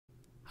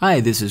Hi,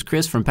 this is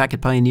Chris from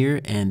Packet Pioneer,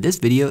 and this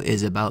video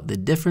is about the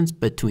difference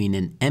between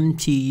an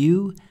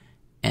MTU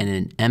and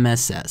an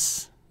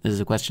MSS. This is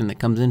a question that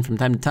comes in from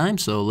time to time,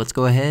 so let's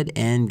go ahead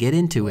and get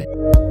into it.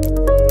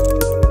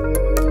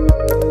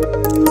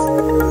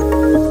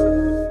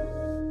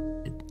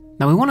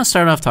 Now we want to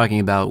start off talking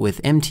about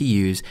with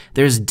MTUs.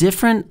 There's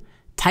different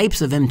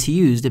types of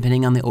MTUs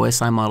depending on the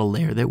OSI model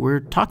layer that we're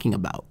talking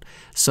about.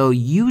 So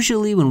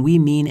usually when we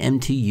mean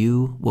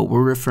MTU, what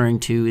we're referring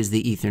to is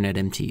the Ethernet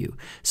MTU.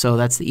 So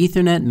that's the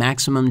Ethernet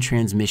Maximum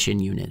Transmission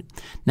Unit.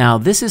 Now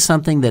this is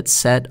something that's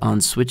set on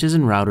switches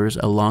and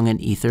routers along an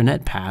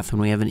Ethernet path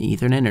when we have an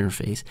Ethernet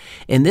interface.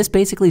 And this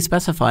basically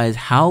specifies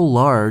how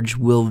large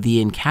will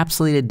the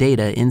encapsulated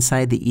data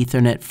inside the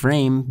Ethernet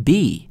frame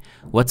be.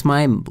 What's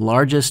my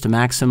largest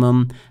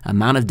maximum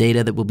amount of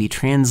data that will be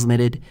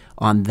transmitted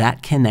on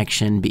that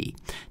connection be?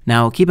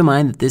 Now keep in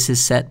mind that this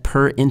is set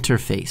per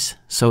interface,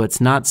 so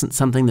it's not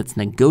something that's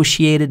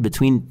negotiated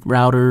between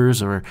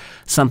routers or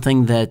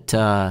something that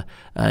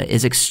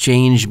is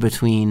exchanged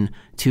between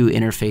two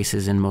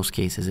interfaces in most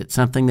cases. It's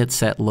something that's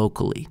set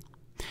locally.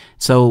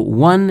 So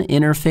one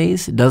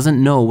interface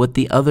doesn't know what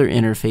the other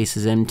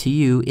interface's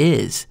MTU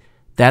is.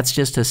 That's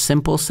just a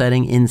simple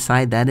setting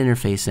inside that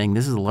interface saying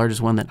this is the largest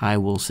one that I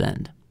will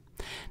send.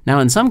 Now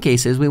in some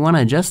cases we want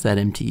to adjust that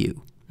MTU.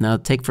 Now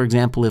take for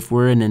example if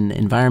we're in an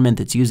environment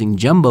that's using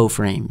jumbo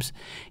frames.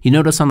 You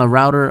notice on the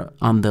router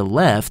on the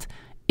left,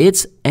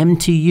 its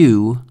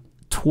MTU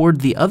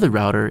toward the other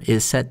router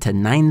is set to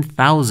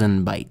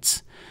 9,000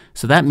 bytes.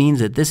 So that means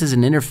that this is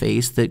an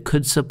interface that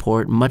could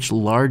support much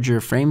larger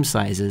frame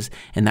sizes,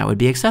 and that would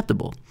be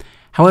acceptable.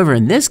 However,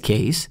 in this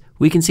case,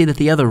 we can see that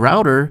the other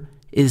router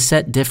is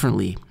set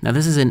differently. Now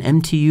this is an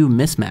MTU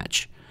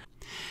mismatch.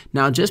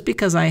 Now just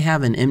because I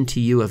have an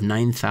MTU of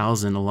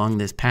 9,000 along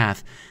this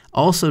path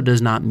also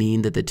does not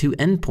mean that the two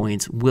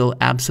endpoints will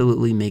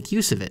absolutely make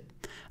use of it.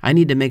 I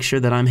need to make sure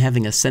that I'm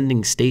having a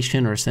sending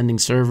station or a sending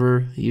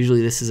server.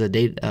 Usually this is a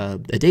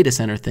data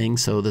center thing,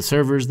 so the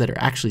servers that are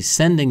actually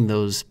sending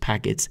those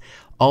packets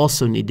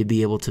also need to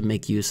be able to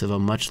make use of a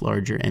much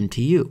larger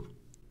MTU.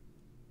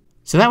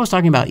 So that was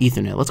talking about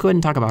Ethernet. Let's go ahead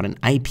and talk about an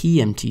IP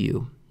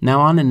MTU.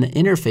 Now on an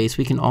interface,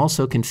 we can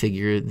also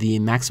configure the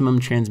maximum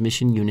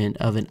transmission unit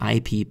of an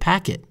IP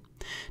packet.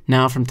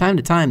 Now from time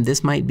to time,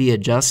 this might be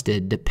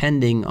adjusted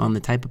depending on the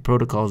type of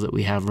protocols that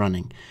we have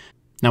running.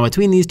 Now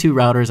between these two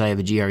routers, I have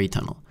a GRE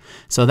tunnel.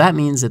 So that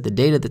means that the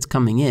data that's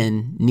coming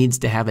in needs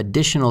to have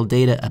additional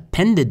data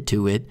appended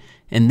to it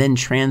and then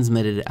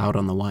transmitted out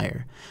on the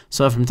wire.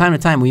 So from time to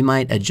time, we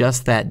might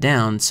adjust that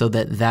down so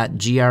that that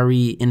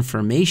GRE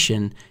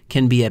information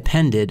can be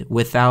appended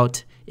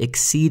without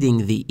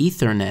exceeding the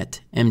Ethernet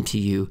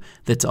MTU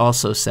that's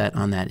also set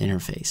on that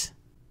interface.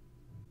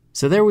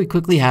 So there we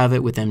quickly have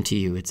it with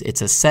MTU.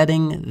 It's a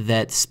setting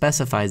that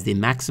specifies the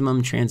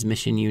maximum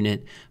transmission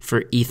unit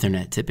for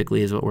Ethernet,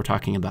 typically is what we're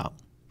talking about.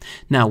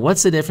 Now,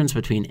 what's the difference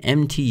between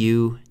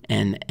MTU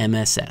and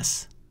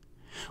MSS?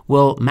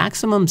 Well,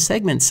 maximum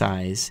segment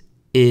size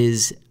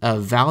is a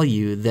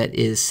value that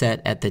is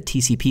set at the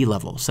TCP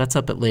level. So that's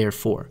up at layer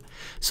 4.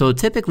 So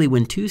typically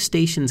when two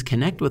stations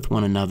connect with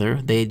one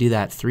another, they do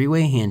that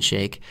three-way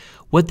handshake.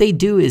 What they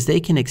do is they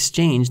can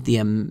exchange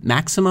the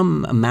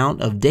maximum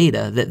amount of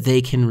data that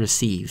they can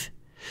receive.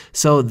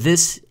 So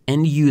this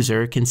end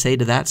user can say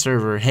to that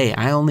server, hey,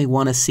 I only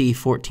want to see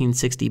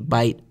 1460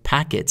 byte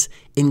packets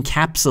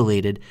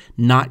encapsulated,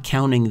 not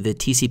counting the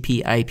TCP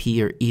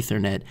IP or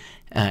Ethernet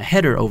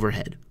header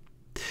overhead.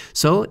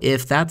 So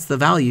if that's the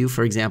value,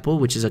 for example,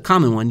 which is a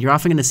common one, you're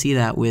often going to see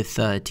that with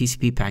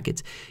TCP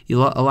packets. A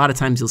lot of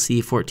times you'll see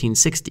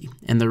 1460.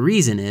 And the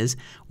reason is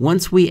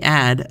once we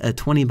add a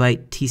 20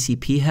 byte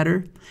TCP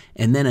header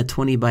and then a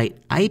 20 byte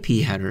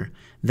IP header,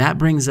 that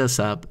brings us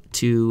up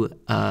to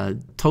a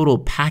total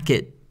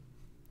packet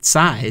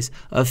size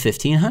of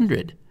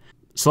 1500.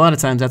 So a lot of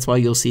times that's why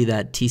you'll see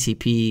that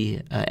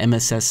TCP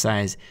MSS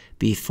size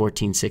be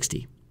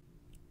 1460.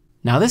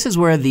 Now this is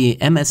where the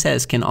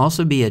MSS can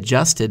also be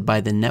adjusted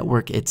by the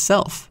network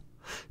itself.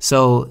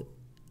 So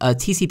a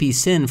TCP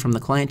SYN from the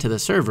client to the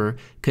server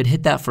could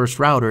hit that first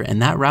router,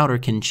 and that router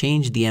can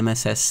change the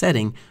MSS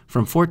setting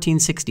from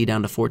 1460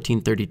 down to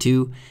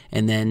 1432,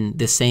 and then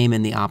the same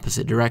in the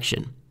opposite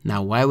direction.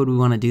 Now why would we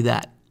want to do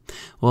that?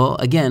 Well,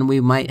 again,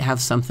 we might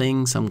have some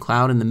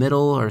cloud in the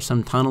middle or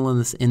some tunnel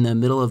in the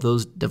middle of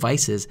those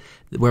devices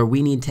where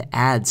we need to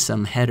add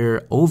some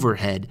header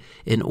overhead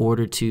in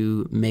order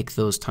to make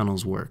those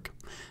tunnels work.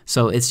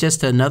 So it's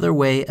just another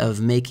way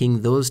of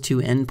making those two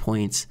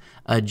endpoints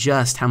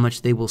adjust how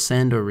much they will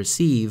send or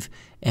receive,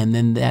 and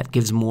then that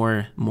gives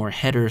more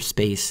header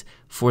space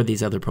for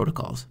these other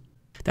protocols.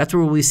 That's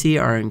where we see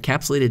our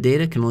encapsulated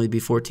data can only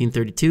be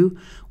 1432.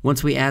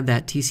 Once we add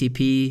that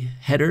TCP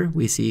header,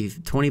 we see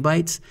 20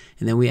 bytes,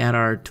 and then we add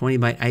our 20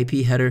 byte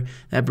IP header.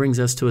 That brings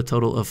us to a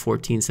total of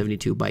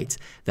 1472 bytes.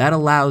 That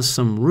allows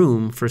some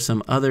room for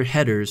some other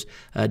headers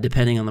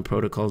depending on the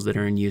protocols that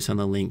are in use on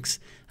the links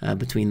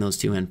between those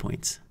two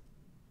endpoints.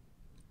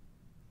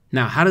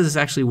 Now, how does this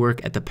actually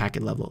work at the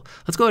packet level?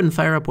 Let's go ahead and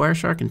fire up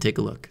Wireshark and take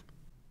a look.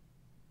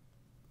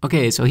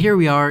 Okay, so here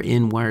we are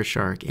in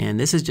Wireshark, and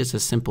this is just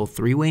a simple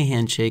three-way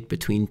handshake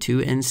between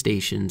two end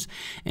stations.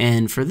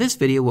 And for this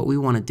video, what we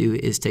want to do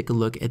is take a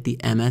look at the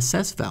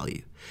MSS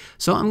value.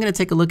 So I'm going to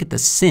take a look at the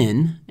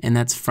SYN, and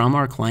that's from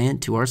our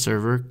client to our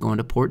server, going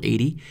to port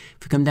 80.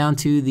 If we come down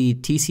to the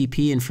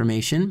TCP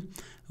information,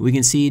 we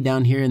can see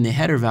down here in the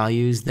header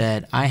values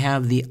that I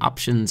have the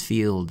options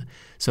field.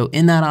 So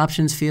in that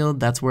options field,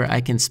 that's where I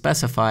can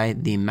specify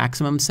the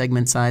maximum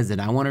segment size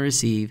that I want to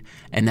receive,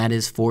 and that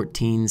is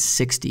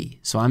 1460.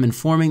 So I'm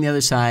informing the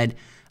other side,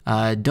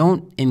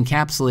 don't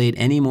encapsulate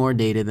any more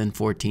data than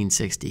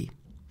 1460.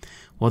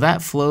 Well,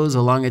 that flows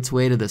along its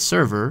way to the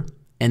server,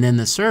 and then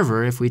the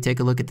server, if we take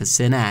a look at the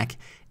SYN-ACK,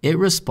 it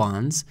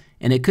responds,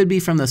 and it could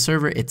be from the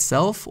server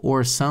itself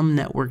or some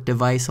network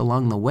device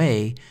along the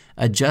way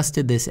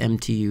adjusted this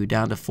MTU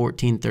down to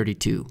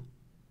 1432.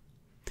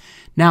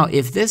 Now,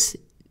 if this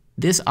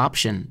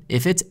option,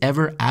 if it's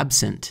ever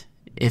absent,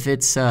 if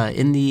it's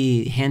in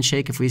the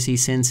handshake, if we see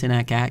SYN,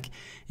 SYN-ACK,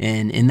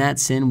 and in that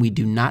SYN we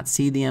do not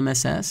see the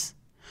MSS,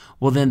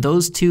 well then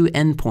those two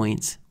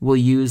endpoints will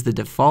use the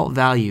default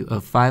value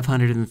of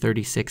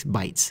 536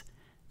 bytes.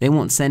 They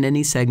won't send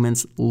any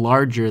segments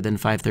larger than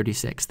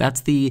 536.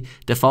 That's the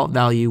default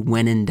value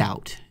when in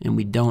doubt, and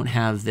we don't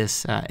have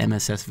this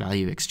MSS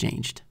value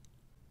exchanged.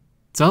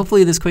 So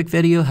hopefully this quick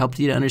video helped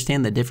you to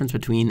understand the difference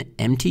between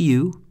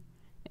MTU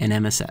and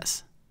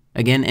MSS.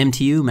 Again,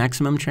 MTU,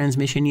 maximum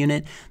transmission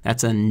unit,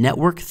 that's a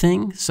network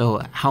thing.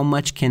 So how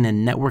much can a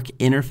network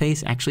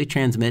interface actually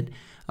transmit?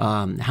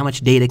 How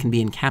much data can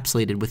be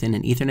encapsulated within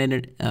an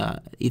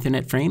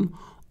Ethernet frame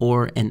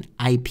or an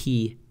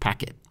IP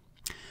packet?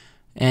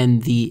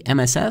 And the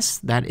MSS,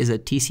 that is a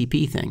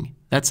TCP thing.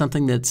 That's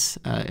something that's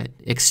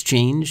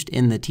exchanged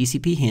in the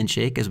TCP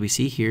handshake, as we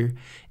see here,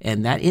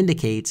 and that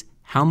indicates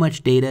how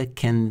much data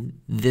can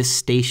this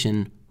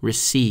station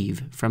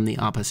receive from the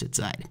opposite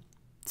side.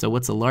 So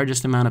what's the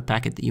largest amount of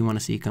packet that you want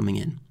to see coming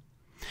in?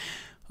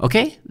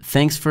 Okay,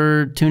 thanks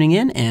for tuning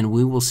in, and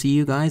we will see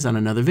you guys on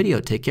another video.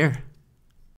 Take care.